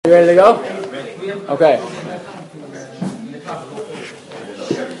You ready to go? Okay.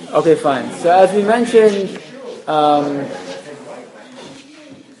 Okay, fine. So as we mentioned,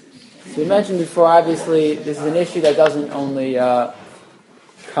 before, obviously, this is an issue that doesn't only didn't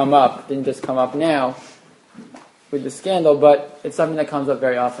just come up now with the scandal, but it's something that comes up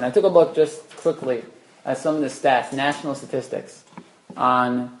very often. I took a look just quickly at some of the stats, national statistics,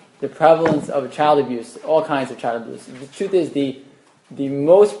 on the prevalence of child abuse, all kinds of child abuse. The truth is, the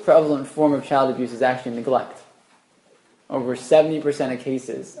most prevalent form of child abuse is actually neglect. Over 70% of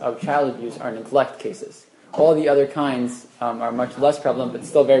cases of child abuse are neglect cases. All the other kinds are much less prevalent, but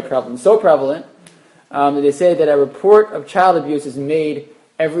still very prevalent. So prevalent that they say that a report of child abuse is made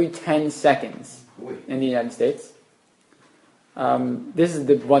every 10 seconds in the United States. This is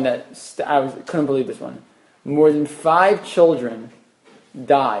the one that couldn't believe this one. More than 5 children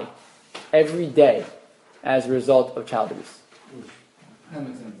die every day as a result of child abuse.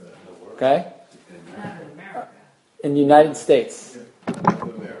 Okay? In the United States. I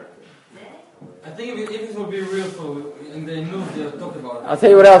think if it would be real, so in the news they'll talk about it. I'll tell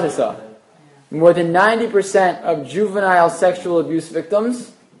you what else I saw. More than 90% of juvenile sexual abuse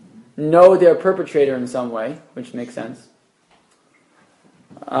victims know their perpetrator in some way, which makes sense.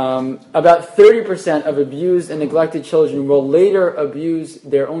 About 30% of abused and neglected children will later abuse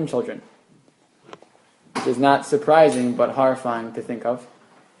their own children. Which is not surprising, but horrifying to think of.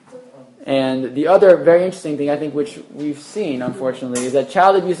 And the other very interesting thing, I think, which we've seen, unfortunately, is that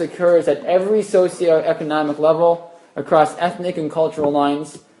child abuse occurs at every socioeconomic level, across ethnic and cultural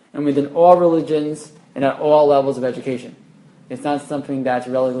lines, and within all religions, and at all levels of education. It's not something that's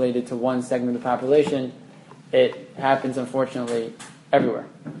relegated to one segment of the population. It happens, unfortunately, everywhere.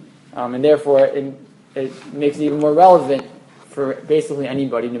 And therefore, it makes it even more relevant for basically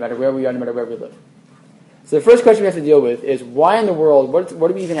anybody, no matter where we are, no matter where we live. So the first question we have to deal with is, why in the world, what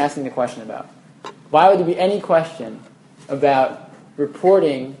are we even asking the question about? Why would there be any question about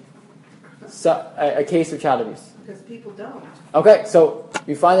reporting a case of child abuse? Because people don't. Okay, so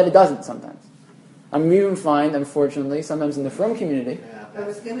we find that it doesn't sometimes. We even find, unfortunately, sometimes in the Frum community, that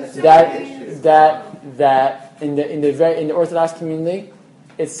in the Orthodox community,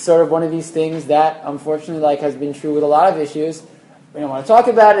 it's sort of one of these things that, unfortunately, has been true with a lot of issues. We don't want to talk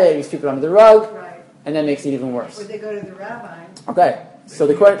about it. You sweep it under the rug. Right. And that makes it even worse. Or they go to the rabbi. Okay, so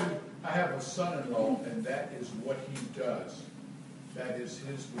the question... I have a son-in-law, and that is what he does. That is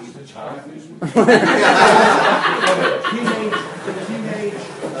his child abuse. Teenage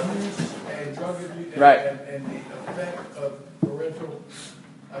abuse and drug abuse, right. and the effect of parental...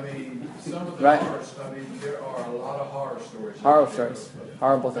 some of the horrors, there are a lot of horror stories. Horror stories.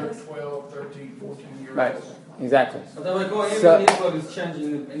 Horrible things. 12, 13, 14 years right. old. Exactly. But even Israel is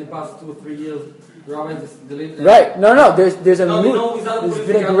changing in the past 2 or 3 years. Right. No. There's been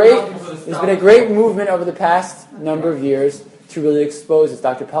a great movement over the past number of years to really expose this.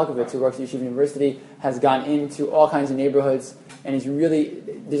 Dr. Pelkovitz, who works at Yeshiva University, has gone into all kinds of neighborhoods, and he's really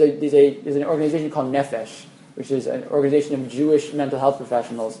there's an organization called Nefesh, which is an organization of Jewish mental health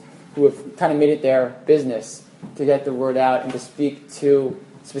professionals who have kind of made it their business to get the word out and to speak to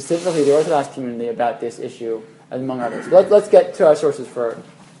specifically the Orthodox community about this issue, among others. But let's get to our sources for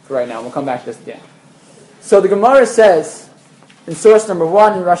right now. We'll come back to this again. So the Gemara says, in source number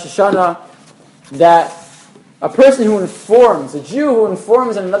 1 in Rosh Hashanah, that a person who informs, a Jew who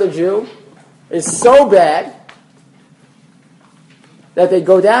informs another Jew, is so bad that they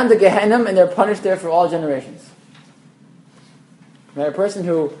go down to Gehenna and they're punished there for all generations. Right? A person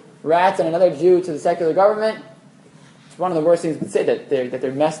who rats on another Jew to the secular government, it's one of the worst things you could say, that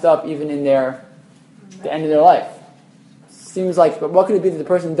they're messed up even in the end of their life. Seems like, but what could it be that the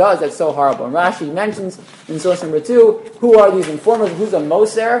person does that's so horrible? And Rashi mentions in source number 2, who are these informers? Who's a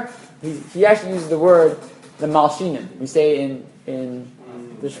moser? He actually uses the word the malshinim. We say in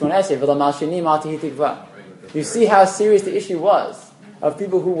the Shemon Esrei, v'la malshinim al tihi tikva. You see how serious the issue was of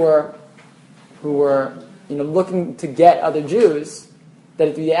people who were looking to get other Jews. That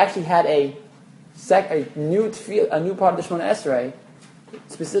if they actually had a new part of the Shemon Esrei,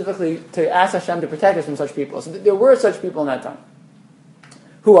 specifically to ask Hashem to protect us from such people. So there were such people in that time.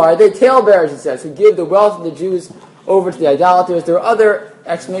 Who are they? Talebearers, it says, who give the wealth of the Jews over to the idolaters. There are other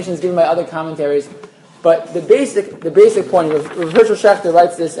explanations given by other commentaries, but the basic point, Rav Hershel Schachter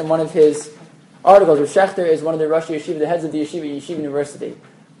writes this in one of his articles. Rav Schachter is one of the Rosh Yeshiva, the heads of the Yeshiva at Yeshiva University,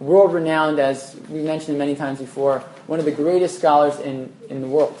 world-renowned, as we mentioned many times before, one of the greatest scholars in the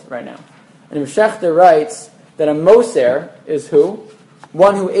world right now. And Rav Schachter writes that a moser is who?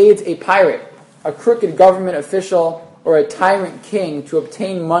 One who aids a pirate, a crooked government official, or a tyrant king to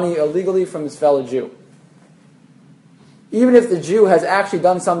obtain money illegally from his fellow Jew. even if the Jew has actually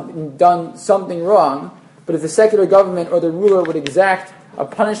done something wrong, but if the secular government or the ruler would exact a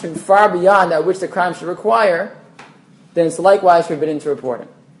punishment far beyond that which the crime should require, then it's likewise forbidden to report him.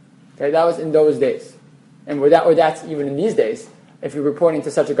 Okay, that was in those days, and that's even in these days if you're reporting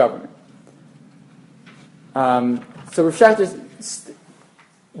to such a government. So Rav Shachter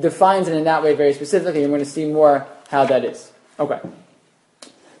defines it in that way very specifically, and we're going to see more how that is. Okay.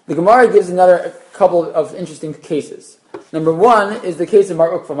 The Gemara gives another couple of interesting cases. Number one is the case of Mar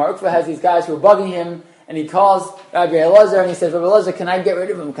Ukva. Mar Ukva has these guys who are bugging him, and he calls Rabbi Elazar, and he says, Rabbi Elazar, can I get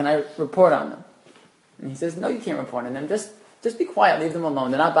rid of them? Can I report on them? And he says, no, you can't report on them. Just be quiet, leave them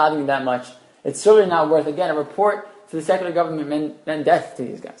alone. They're not bothering you that much. It's certainly not worth, again, a report to the secular government meant death to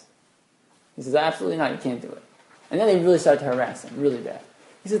these guys. He says, absolutely not, you can't do it. And then they really start to harass him, really bad.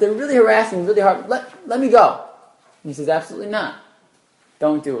 He says, they're really harassing, really hard. Let me go. And he says, absolutely not.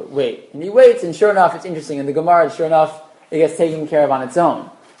 Don't do it. Wait. And he waits, and sure enough, it's interesting. In the Gemara, sure enough, it gets taken care of on its own.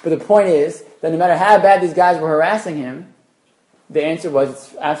 But the point is that no matter how bad these guys were harassing him, the answer was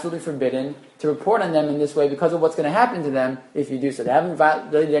it's absolutely forbidden to report on them in this way because of what's going to happen to them if you do so. They haven't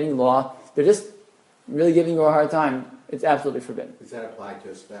violated any law. They're just really giving you a hard time. It's absolutely forbidden. Does that apply to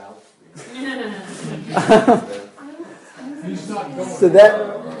a spouse? So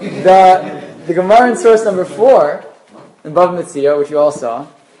that the Gemara in source number 4, in Bava Metzia, which you all saw,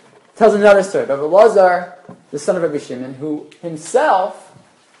 tells another story about Elazar, the son of Rabbi Shimon, who himself,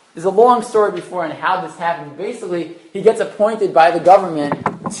 there's a long story before and how this happened. Basically, he gets appointed by the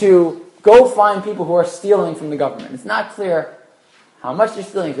government to go find people who are stealing from the government. It's not clear how much they're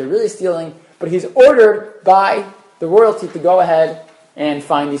stealing, if they're really stealing, but he's ordered by the royalty to go ahead and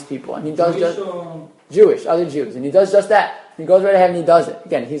find these people. And he does Jewish, other Jews. And he does just that. He goes right ahead and he does it.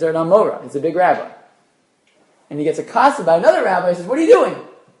 Again, he's an Amora. He's a big rabbi. And he gets accosted by another rabbi and says, what are you doing?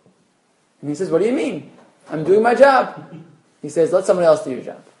 And he says, what do you mean? I'm doing my job. He says, let someone else do your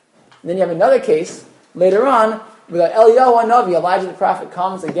job. And then you have another case later on where Eliyahu Hanavi, Elijah the prophet,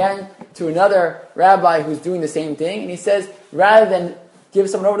 comes again to another rabbi who's doing the same thing. And he says, rather than give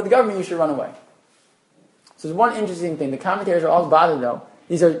someone over to the government, you should run away. So there's one interesting thing. The commentators are all bothered, though.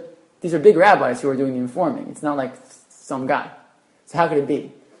 These are big rabbis who are doing the informing. It's not like some guy. So how could it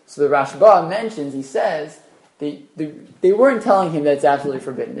be? So the Rashba mentions, he says, they weren't telling him that it's absolutely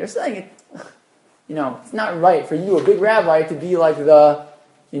forbidden. They're saying it's not right for you, a big rabbi, to be like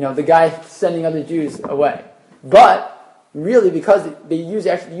the guy sending other Jews away. But really, because they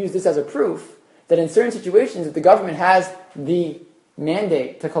actually use this as a proof that in certain situations, if the government has the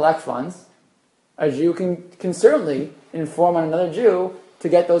mandate to collect funds, a Jew can certainly inform on another Jew to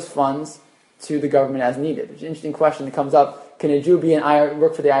get those funds to the government as needed. There's an interesting question that comes up. Can a Jew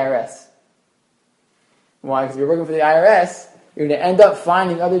work for the IRS? Why? Because if you're working for the IRS, you're going to end up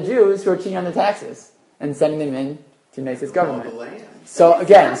finding other Jews who are cheating on the taxes and sending them in to the United States government. So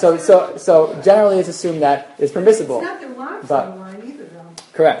again, so generally it's assumed that it's permissible. It's not their lives on the line either, though.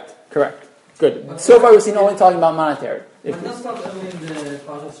 Correct. Good. So far we've seen only talking about monetary. But that's not only the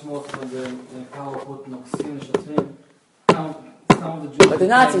part of small the power put But the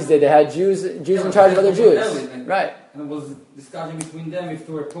Nazis did. They had Jews in charge of other Jews. Right. And it was discussion between them if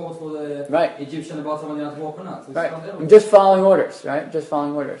to report for the Egyptian about somebody not walk or not. So right. I'm just following orders, right? Just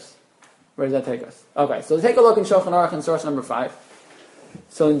following orders. Where does that take us? Okay, so take a look in Shulchan Aruch in source number 5.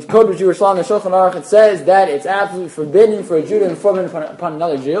 So in Code of Jewish Law in the Shulchan Aruch it says that it's absolutely forbidden for a Jew to inform upon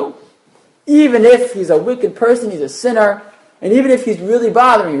another Jew, even if he's a wicked person, he's a sinner, and even if he's really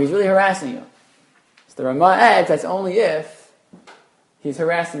bothering you, he's really harassing you. So the Ramah adds that's only if he's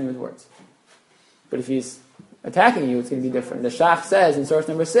harassing you with words. But if he's attacking you, it's going to be different. The Shach says in source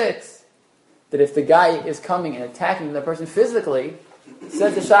number 6 that if the guy is coming and attacking the person physically,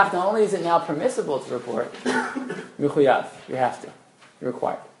 says the Shach, not only is it now permissible to report, Mechuyav, you have to. You're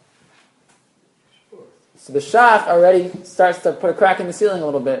required. So the Shach already starts to put a crack in the ceiling a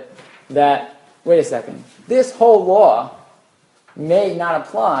little bit that, wait a second, this whole law may not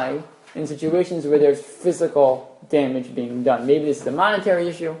apply in situations where there's physical damage being done. Maybe this is a monetary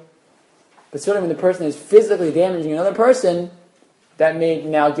issue, but certainly when the person is physically damaging another person, that may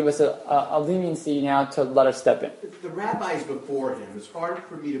now give us a leniency now to let us step in. The rabbis before him, it's hard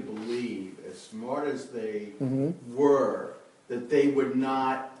for me to believe, as smart as they were, that they would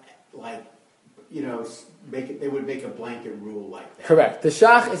not, they would make a blanket rule like that. Correct. The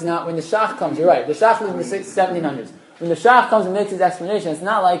Shach is not, when the Shach comes, you're right, the Shach was in the 1700s. When the Shach comes and makes his explanation, it's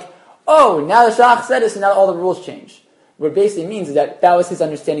not like, oh, now the Shach said this and now all the rules change. What it basically means is that was his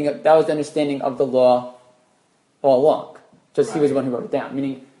understanding that was the understanding of the law all along. Just he was the one who wrote it down.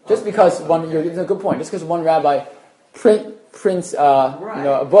 Meaning, just because it's a good point, just because one rabbi prints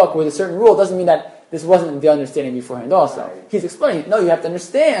a book with a certain rule doesn't mean that this wasn't the understanding beforehand also. Right. He's explaining, no, you have to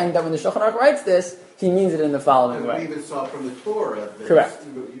understand that when the Shulchan Aruch writes this, he means it in the following And we way. even saw from the Torah that Correct.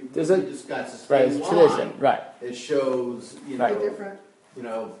 There's just got the Right, same it's tradition. line. Right. It shows, Right. Different.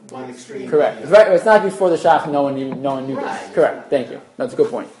 one extreme. Correct. It's right. It's not before the Shach. No one knew Right. this. Correct. Thank you. That's a good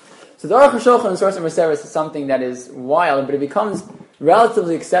point. So the Aruch HaShulchan in source number 7 is something that is wild, but it becomes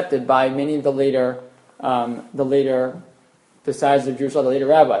relatively accepted by many of the later besides the Jewish law, the later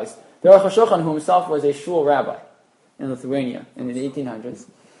rabbis. The Aruch HaShulchan, who himself was a shul rabbi in Lithuania in the 1800s,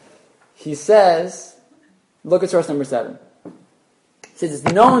 he says, look at source number 7. He says,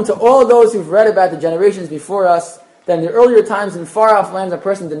 it's known to all those who've read about the generations before us that in the earlier times in far-off lands a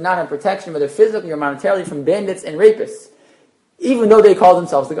person did not have protection, whether physically or monetarily, from bandits and rapists, even though they called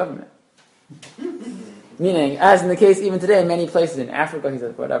themselves the government. Meaning, as in the case even today in many places in Africa, he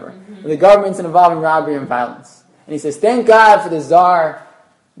says, whatever, where the government's involved in robbery and violence. And he says, thank God for the Tsar,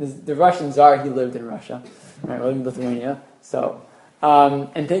 the Russian Tsar, he lived in Russia, right, lived in Lithuania, so,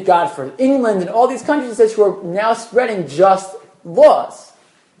 and thank God for England and all these countries, he says, who are now spreading just laws.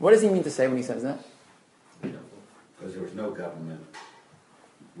 What does he mean to say when he says that? Because there was no government.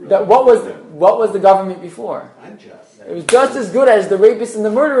 That what was the government before? Unjust. It was just as good as the rapists and the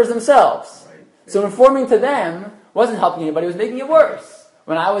murderers themselves. Right. So informing to them wasn't helping anybody; it was making it worse.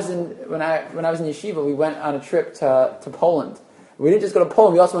 When I was in yeshiva, we went on a trip to Poland. We didn't just go to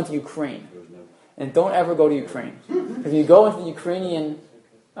Poland; we also went to Ukraine. And don't ever go to Ukraine. If you go into the Ukrainian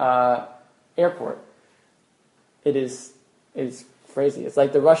airport, it's crazy. It's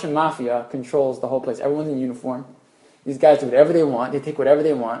like the Russian mafia controls the whole place. Everyone's in uniform. These guys do whatever they want. They take whatever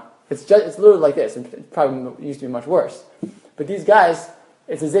they want. It's literally like this. It probably used to be much worse. But these guys,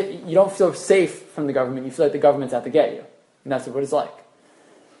 it's as if you don't feel safe from the government. You feel like the government's out to get you. And that's what it's like.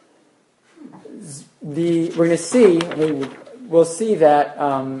 We're going to see, we'll see that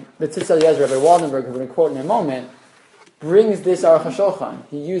the Tzitz Eliezer, Rabbi Waldenberg, who we're going to quote in a moment, brings this Aruch HaShulchan.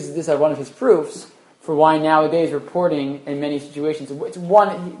 He uses this as one of his proofs for why nowadays reporting in many situations, it's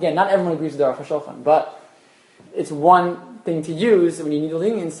one, again, not everyone agrees with the Aruch HaShulchan, but it's one thing to use when you need a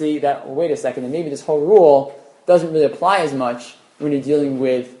leniency that, wait a second, and maybe this whole rule doesn't really apply as much when you're dealing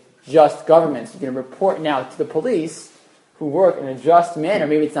with just governments. You're going to report now to the police who work in a just manner.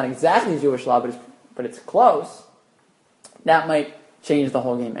 Maybe it's not exactly Jewish law, but it's close. That might change the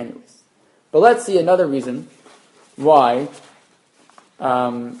whole game anyways. But let's see another reason why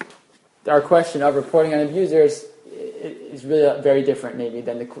our question of reporting on abusers is really very different maybe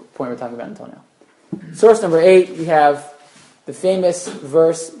than the point we're talking about until now. Source number 8, we have the famous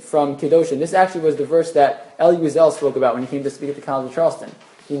verse from Kedoshim. This actually was the verse that Eli Wiesel spoke about when he came to speak at the College of Charleston.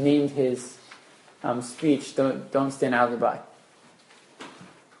 He named his speech, Don't Stand Idly By.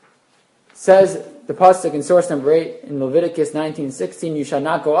 Says the pasuk in source number 8 in Leviticus 19:16, you shall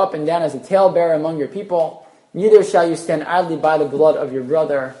not go up and down as a talebearer among your people, neither shall you stand idly by the blood of your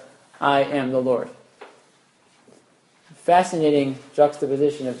brother. I am the Lord. Fascinating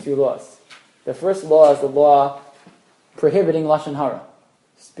juxtaposition of two laws. The first law is the law prohibiting Lashon Hara,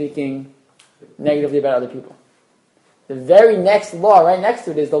 speaking negatively about other people. The very next law, right next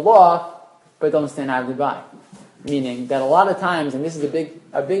to it, is the law, but don't stand idly by. Meaning that a lot of times, and this is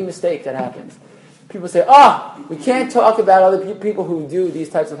a big mistake that happens, people say, we can't talk about other people who do these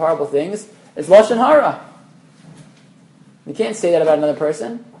types of horrible things. It's Lashon Hara. You can't say that about another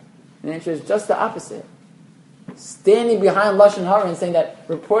person. And the answer is just the opposite. Standing behind Lashon Hara and saying that,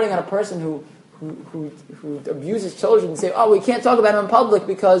 reporting on a person who abuses children and say, we can't talk about him in public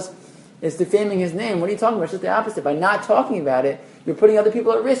because it's defaming his name. What are you talking about? It's just the opposite. By not talking about it, you're putting other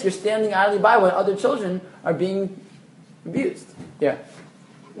people at risk. You're standing idly by when other children are being abused. Yeah.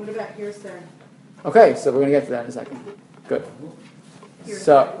 What about hearsay? Okay, so we're going to get to that in a second. Good.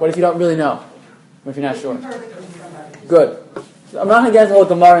 So, what if you don't really know? What if you're not sure? Good. So I'm not going to get into the whole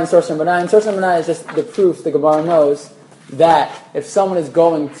Gemara in source number 9. Source number 9 is just the proof the Gemara knows that if someone is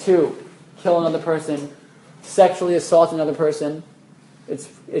going to kill another person, sexually assault another person, it's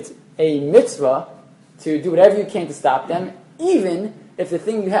a mitzvah to do whatever you can to stop them, even if the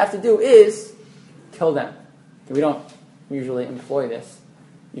thing you have to do is kill them. We don't usually employ this.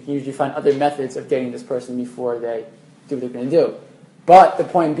 You can usually find other methods of getting this person before they do what they're going to do. But the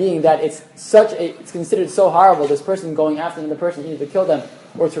point being that it's considered so horrible, this person going after another person, either to kill them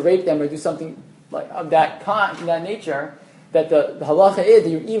or to rape them or do something like of that kind, of that nature, that the halacha is that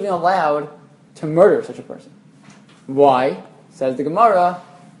you're even allowed to murder such a person. Why? Says the Gemara,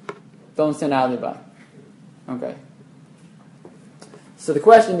 don't stand idly by. Okay. So the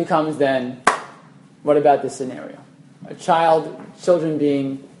question becomes then, what about this scenario? Children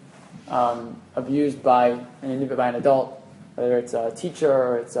being abused by an adult, whether it's a teacher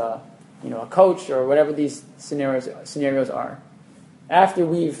or it's a a coach or whatever these scenarios are. After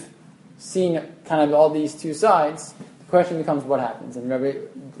we've seen kind of all these two sides, the question becomes what happens. And Rabbi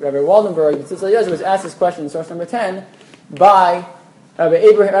Waldenberg, was asked this question in source number 10 by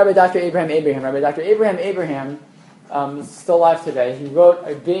Rabbi Dr. Abraham Abraham. Rabbi Dr. Abraham Abraham is still alive today. He wrote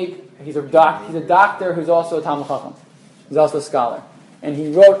he's a doctor who's also a Talmud Chacham. He's also a scholar. And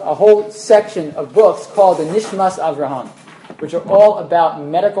he wrote a whole section of books called the Nishmas Avraham, which are all about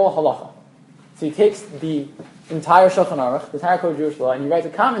medical halacha. So he takes the entire Shulchan Aruch, the entire Code of Jewish Law, and he writes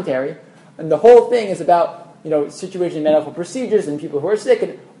a commentary, and the whole thing is about situation in medical procedures and people who are sick,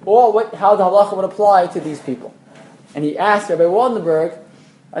 and how the halacha would apply to these people. And he asked Rabbi Waldenberg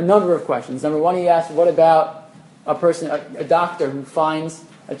a number of questions. Number one, he asked, what about a person, a doctor who finds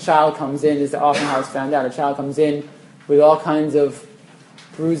a child comes in, is often how it's found out, a child comes in with all kinds of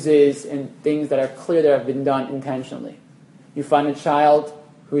bruises and things that are clear that have been done intentionally. You find a child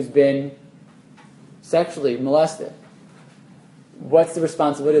who's been sexually molested. What's the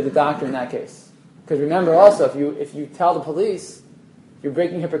responsibility of the doctor in that case? Because remember also, if you tell the police, you're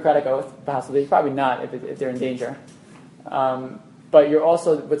breaking Hippocratic oath, possibly, probably not if they're in danger. But you're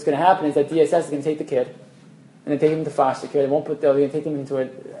also, what's going to happen is that DSS is going to take the kid and then take him to foster care. They're going to take him into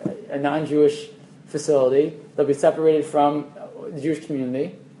a non-Jewish facility. They'll be separated from the Jewish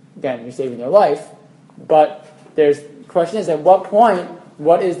community. Again, you're saving their life. But the question is, at what point,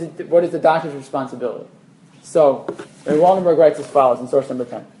 what is the doctor's responsibility? So, Waldenberg writes as follows in source number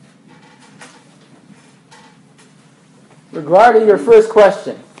 10. Regarding your first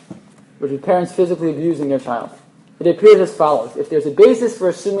question, which is parents physically abusing their child, it appears as follows. If there's a basis for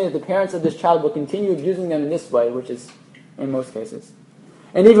assuming that the parents of this child will continue abusing them in this way, which is in most cases,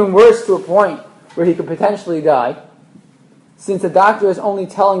 and even worse to a point where he could potentially die, since the doctor is only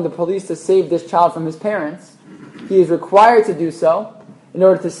telling the police to save this child from his parents, he is required to do so in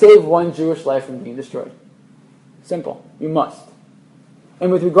order to save one Jewish life from being destroyed. Simple. You must.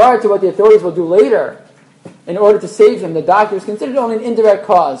 And with regard to what the authorities will do later, in order to save him, the doctor is considered only an indirect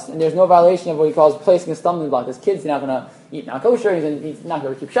cause, and there's no violation of what he calls placing a stumbling block. This kid's not going to eat not kosher, he's not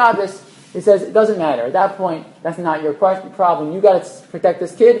going to keep Shabbos. He says it doesn't matter. At that point, that's not your problem. You got to protect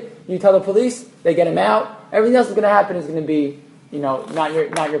this kid. You tell the police, they get him out. Everything else that's going to happen is going to be, not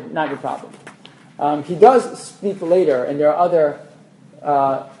your problem. He does speak later, and there are other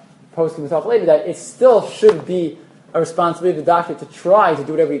posts himself later that it still should be a responsibility of the doctor to try to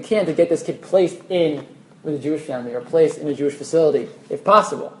do whatever he can to get this kid placed in with a Jewish family or placed in a Jewish facility, if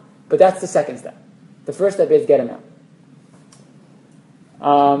possible. But that's the second step. The first step is get him out.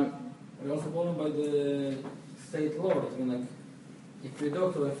 We're also going by the state law. I mean, if you're a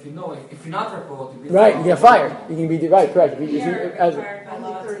doctor, if you're not reported, right, you get fired. You can be correct. Required by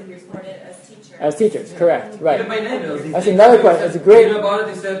law to report it as teachers. As teachers, correct, right. Even by neighbors. That's another question. That's a great. You know about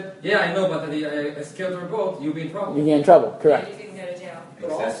it? They said, "Yeah, I know, but I scared to report. You'll be in trouble." You get in trouble, correct. Yeah, you can go to jail.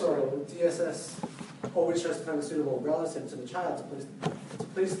 But also, DSS always tries to find a suitable relative to the child to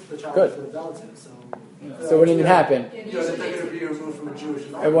place the child with a relative. So it wouldn't even happen. That they're going to be removed from a Jewish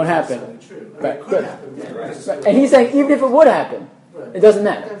environment. It won't happen. True. Right. It could Good. happen. Yeah. Right. And he's saying even if it would happen, it doesn't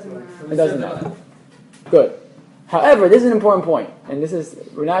matter. It doesn't matter. Good. However, this is an important point, and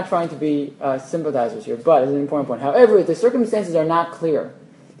we're not trying to be sympathizers here, but it's an important point. However, if the circumstances are not clear,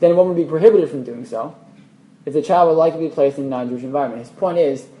 then one would be prohibited from doing so if the child would likely be placed in a non-Jewish environment. His point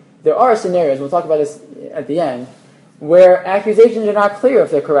is, there are scenarios, we'll talk about this at the end, where accusations are not clear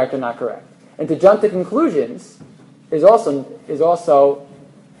if they're correct or not correct. And to jump to conclusions is also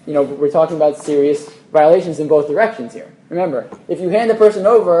we're talking about serious violations in both directions here. Remember, if you hand the person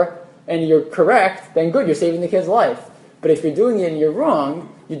over and you're correct, then good, you're saving the kid's life. But if you're doing it and you're wrong,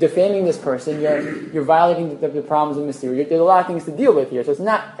 you're defaming this person, you're violating the problems of mystery. There's a lot of things to deal with here. So it's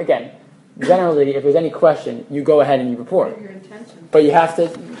not, again, generally, if there's any question, you go ahead and you report. Your intention. But you have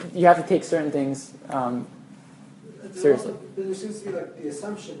to take certain things seriously. There seems to be the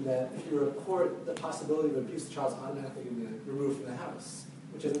assumption that if you report the possibility of abuse, the child's automatically going to be removed from the house,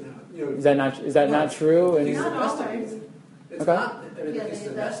 which isn't how, Is that not true? It's Not investigated. always. It's Okay. not. I mean, Yeah, it's they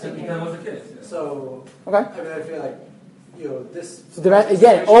investigated. That was the case. Yeah. So, Okay. I mean, I feel like, this... So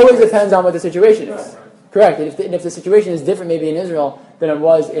again, it always depends on what the situation is. Correct. And if the situation is different maybe in Israel than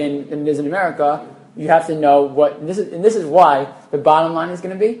it is in America, you have to know what... And this is why the bottom line is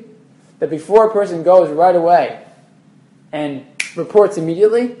going to be that before a person goes right away and reports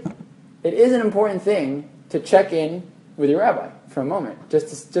immediately, it is an important thing to check in with your rabbi for a moment,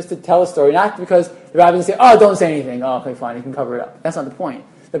 just to tell a story, not because the rabbi can say, "Oh, don't say anything." Oh, okay, fine, you can cover it up. That's not the point.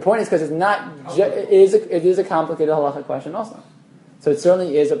 The point is because it's not. It is a complicated halachic question also. So it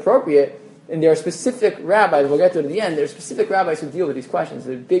certainly is appropriate and there are specific rabbis, we'll get to it at the end, there are specific rabbis who deal with these questions.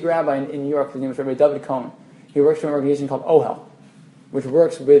 There's a big rabbi in New York, his name is Rabbi David Cohen. He works for an organization called OHEL, which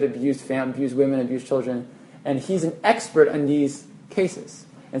works with abused women, abused children, and he's an expert on these cases.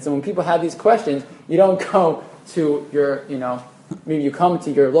 And so when people have these questions, you don't go to your, maybe you come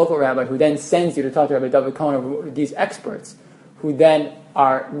to your local rabbi who then sends you to talk to Rabbi David Cohen or these experts who then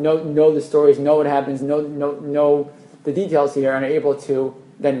know the stories, know what happens, know the details here, and are able to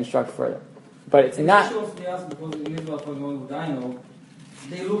then instruct further. But it's not. They ask because in Israel, for example, I know,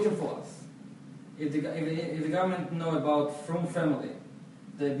 they're looking for us. If the government know about from family,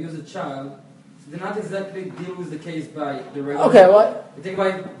 they abuse a child, so they not exactly deal with the case by the regular. Okay, what? They think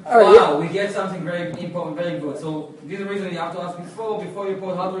by we get something very important, very good. So this is the reason you have to ask before you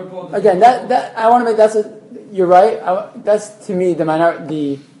report how to report. Again, that I want to make you're right. That's to me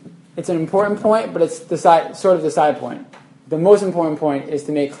it's an important point, but it's the side point. The most important point is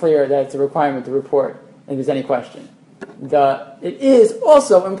to make clear that it's a requirement to report if there's any question. It is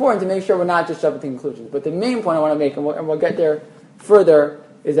also important to make sure we're not just jumping to conclusions. But the main point I want to make, and we'll get there further,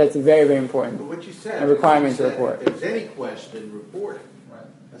 is that it's very, very important. But what you said, a requirement to report. If there's any question, report it. Right.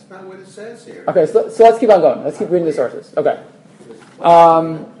 That's not what it says here. Okay, so let's keep on going. Let's keep reading the sources. Okay.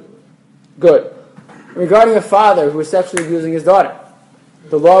 Good. Regarding a father who is sexually abusing his daughter,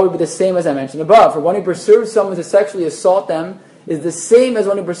 the law would be the same as I mentioned above. For one who pursues someone to sexually assault them is the same as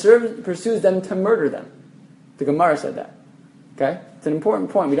one who pursues them to murder them. The Gemara said that. Okay? It's an important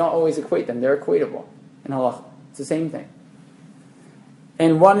point. We don't always equate them. They're equatable in halacha. It's the same thing.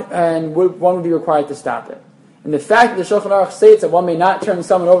 And one would be required to stop it. And the fact that the Shulchan Aruch states that one may not turn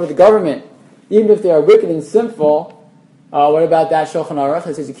someone over to the government, even if they are wicked and sinful, what about that Shulchan Aruch?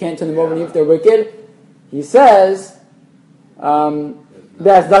 He says you can't turn them over even if they're wicked. He says that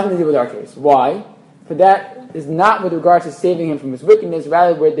has nothing to do with our case. Why? For that is not with regard to saving him from his wickedness,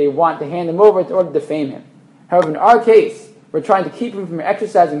 rather where they want to hand him over in order to defame him. However, in our case, we're trying to keep him from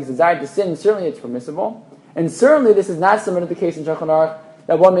exercising his desire to sin, and certainly it's permissible. And certainly this is not similar to the case in Shulchan Aruch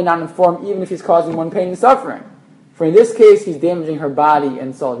that one may not inform even if he's causing one pain and suffering. For in this case, he's damaging her body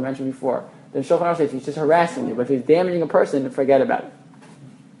and soul, as I mentioned before. Then Shulchan Aruch says he's just harassing you, but if he's damaging a person, forget about it.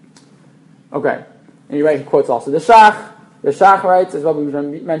 Okay. And you're right, he quotes also the Shach writes, as what we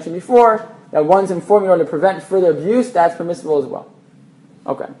mentioned before, that one's informed in order to prevent further abuse, that's permissible as well.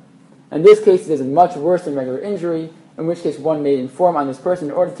 Okay. In this case, it is much worse than regular injury, in which case one may inform on this person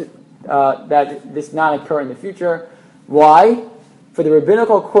in order to that this not occur in the future. Why? For the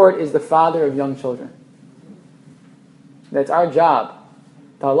rabbinical court is the father of young children. That's our job.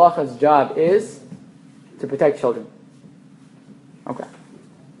 The halacha's job is to protect children. Okay.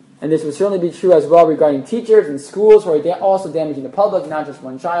 And this would certainly be true as well regarding teachers in schools who are also damaging the public, not just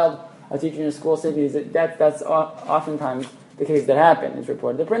one child. A teacher in a school city, that's oftentimes the case that happen. It's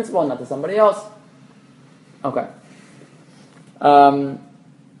reported to the principal, not to somebody else. Okay.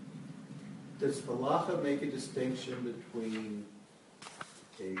 Does halacha make a distinction between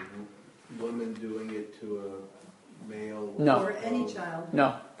a woman doing it to a male? No. Or any child?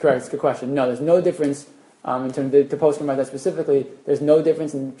 No. Correct. It's a good question. No, there's no difference in terms of the postscript about that specifically. There's no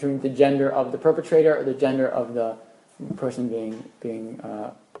difference in terms of the gender of the perpetrator or the gender of the person being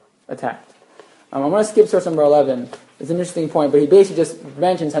attacked. I want to skip source number 11. It's an interesting point, but he basically just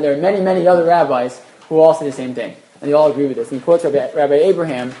mentions how there are many, many other rabbis who all say the same thing, and they all agree with this. And he quotes Rabbi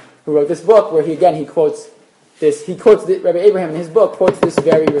Abraham, who wrote this book, where he quotes this. Rabbi Abraham in his book quotes this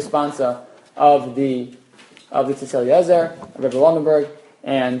very responsa of the Tzitz Eliezer, of Rabbi Waldenberg,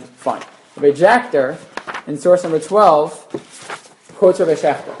 and fine. Rabbi Jachter, in source number 12, quotes Rabbi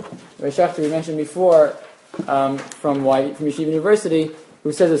Schechter. Rabbi Schechter, we mentioned before, from Yeshiva University,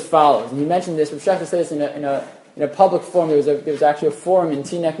 who says as follows. And he mentioned this. Rabbi Schechter said this in a public forum. There was actually a forum in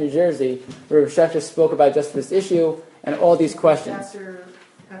Teaneck, New Jersey, where Rabbi Schechter spoke about just this issue and all these questions.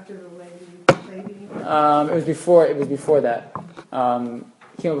 After the lady. It was before that.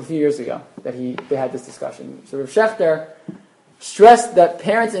 It came up a few years ago that they had this discussion. So Rabbi Schechter stressed that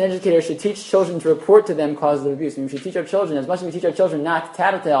parents and educators should teach children to report to them causes of abuse. And we should teach our children, as much as we teach our children not to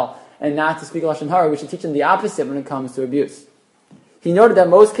tattletale and not to speak Lashon Hara, we should teach them the opposite when it comes to abuse. He noted that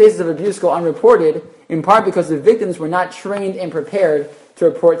most cases of abuse go unreported, in part because the victims were not trained and prepared to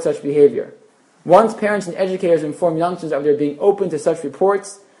report such behavior. Once parents and educators inform youngsters of their being open to such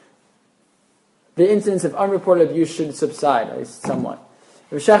reports, the incidence of unreported abuse should subside, at least somewhat.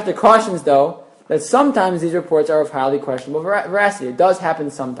 Rabbi Schechter cautions, though, that sometimes these reports are of highly questionable veracity. It does happen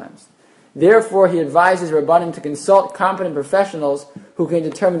sometimes. Therefore, he advises Rabbanim to consult competent professionals who can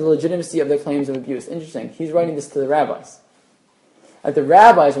determine the legitimacy of their claims of abuse. Interesting. He's writing this to the rabbis. that the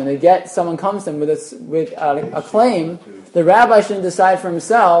rabbis, when someone comes to them with a claim, the rabbi shouldn't decide for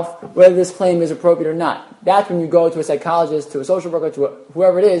himself whether this claim is appropriate or not. That's when you go to a psychologist, to a social worker, to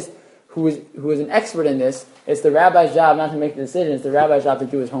whoever it is who is an expert in this. It's the rabbi's job not to make the decision. It's the rabbi's job to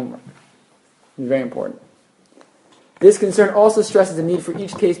do his homework. It's very important. This concern also stresses the need for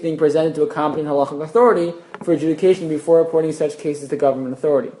each case being presented to a competent halachic authority for adjudication before reporting such cases to government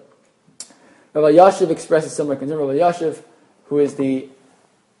authority. Rabbi Yashiv expresses similar concern. Rabbi Yashiv, who is the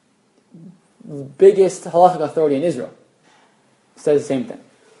biggest halachic authority in Israel, says the same thing.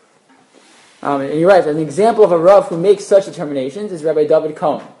 And he writes, an example of a Rav who makes such determinations is Rabbi David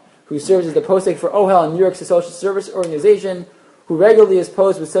Cohen, who serves as the posek for OHEL in New York's social service organization, who regularly is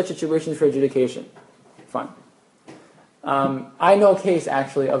posed with such situations for adjudication. Fine. I know a case,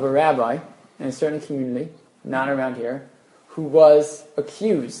 actually, of a rabbi in a certain community, not around here, who was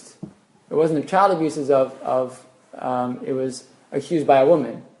accused. It wasn't child abuse it was accused by a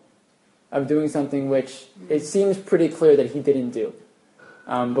woman of doing something which it seems pretty clear that he didn't do.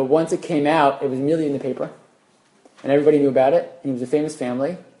 But once it came out, it was immediately in the paper, and everybody knew about it, and he was a famous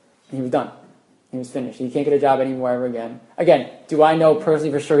family, and he was done. He was finished. He can't get a job anymore ever again. Again, do I know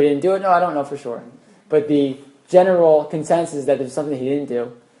personally for sure he didn't do it? No, I don't know for sure. But the general consensus is that there's something that he didn't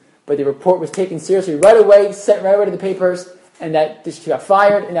do. But the report was taken seriously right away, sent right away to the papers, and that he got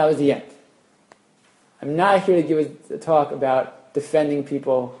fired, and that was the end. I'm not here to give a talk about defending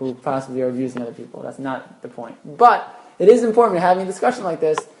people who possibly are abusing other people. That's not the point. But it is important in having a discussion like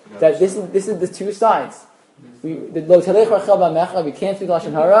this that this is the two sides. We can't speak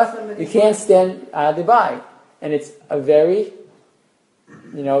Lashon Hara. You can't stand idly by, and it's a very,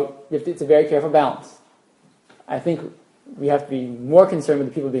 it's a very careful balance. I think we have to be more concerned with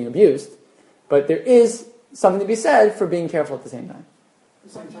the people being abused, but there is something to be said for being careful at the same time.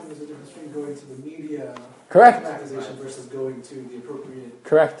 Sometimes there's a difference between going to the media Correct. accusation versus going to the appropriate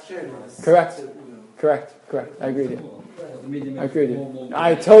Correct. channels. Correct. To, Correct. I agree with you. I agree with you. More.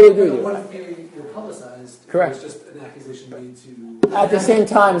 I totally agree with What you. if maybe you're publicized? Correct. It's just an accusation made to. At the same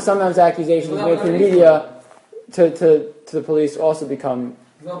time, sometimes accusations made through media to the police also become,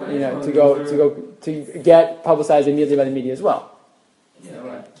 to get publicized immediately by the media as well. It's Yeah,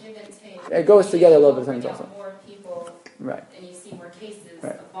 right. give and take. It goes together a little bit Bring sometimes out also. more people, Right. and you see more cases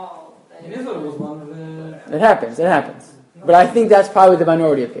Right. evolve. In Israel was one of the... It happens. But I think that's probably the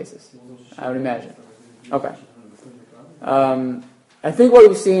minority of cases, I would imagine. Okay. I think what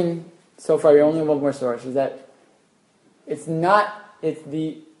we've seen so far, you only have one more source, is that when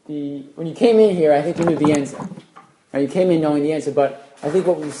you came in here, I think you knew the answer. Right? You came in knowing the answer, but I think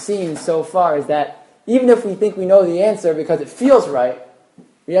what we've seen so far is that even if we think we know the answer because it feels right,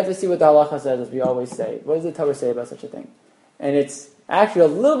 we have to see what the halacha says, as we always say. What does the Torah say about such a thing? And it's actually a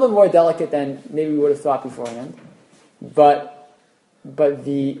little bit more delicate than maybe we would have thought beforehand. But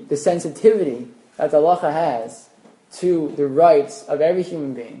the sensitivity that the halacha has to the rights of every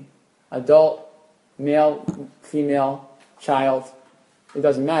human being, adult, male, female, child, it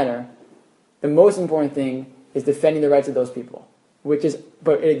doesn't matter. The most important thing is defending the rights of those people,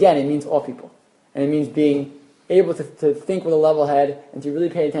 but again, it means all people. And it means being able to think with a level head and to really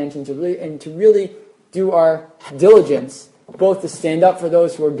pay attention, to really do our diligence, both to stand up for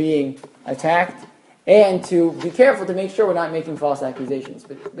those who are being attacked and to be careful to make sure we're not making false accusations.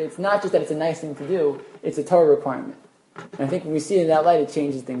 But it's not just that it's a nice thing to do, it's a Torah requirement. And I think when we see it in that light, it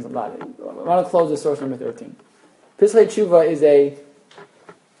changes things a lot. I want to close with source number 13. Pislei Tshuva is a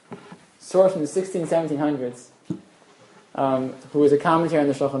source from the 1600s, 1700s, who is a commentary on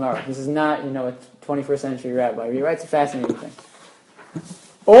the Shulchan Aruch. This is not, a 21st century rabbi. He writes a fascinating thing.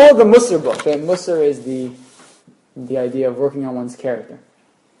 All the Musar books, right? Musar is the idea of working on one's character,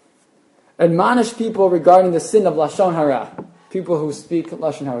 admonish people regarding the sin of Lashon Hara, people who speak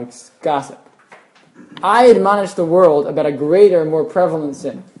Lashon Hara, gossip. I admonish the world about a greater, more prevalent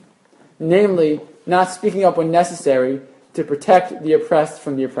sin, namely, not speaking up when necessary to protect the oppressed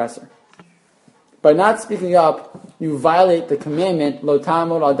from the oppressor. By not speaking up, you violate the commandment, Lo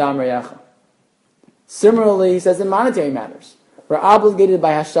tamod adam re'echa. Similarly, he says in monetary matters, we're obligated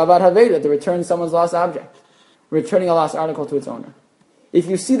by Hashavat Haveda to return someone's lost object, returning a lost article to its owner. If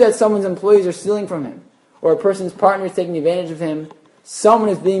you see that someone's employees are stealing from him, or a person's partner is taking advantage of him, someone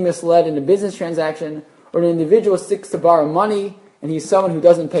is being misled in a business transaction, or an individual seeks to borrow money, and he's someone who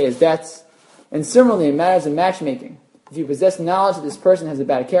doesn't pay his debts, and similarly in matters of matchmaking, if you possess knowledge that this person has a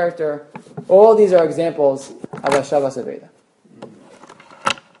bad character, all these are examples of Hashavat Haveda.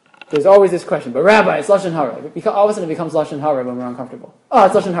 There's always this question, but Rabbi, it's Lashon Hara. All of a sudden it becomes Lashon Hara when we're uncomfortable. Oh,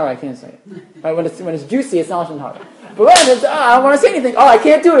 it's Lashon Hara, I can't say it. Right? When it's juicy, it's not Lashon Hara. But when it's, I don't want to say anything, I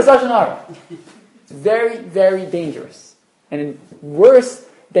can't do it, it's Lashon Hara. It's very, very dangerous. And worse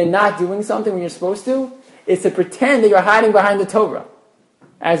than not doing something when you're supposed to is to pretend that you're hiding behind the Torah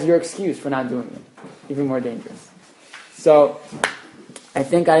as your excuse for not doing it. Even more dangerous. So, I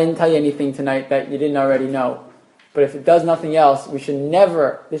think I didn't tell you anything tonight that you didn't already know. But if it does nothing else, we should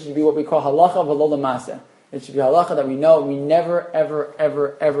never, this should be what we call halacha v'lo l'maseh. It should be halacha that we know we never, ever,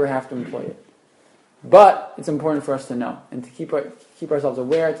 ever, ever have to employ it. But it's important for us to know and to keep ourselves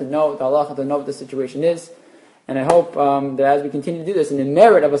aware, to know the halacha, to know what the situation is. And I hope that as we continue to do this, and the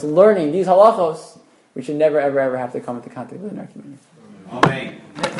merit of us learning these halachos, we should never, ever, ever have to come into contact with it in our community. Amen.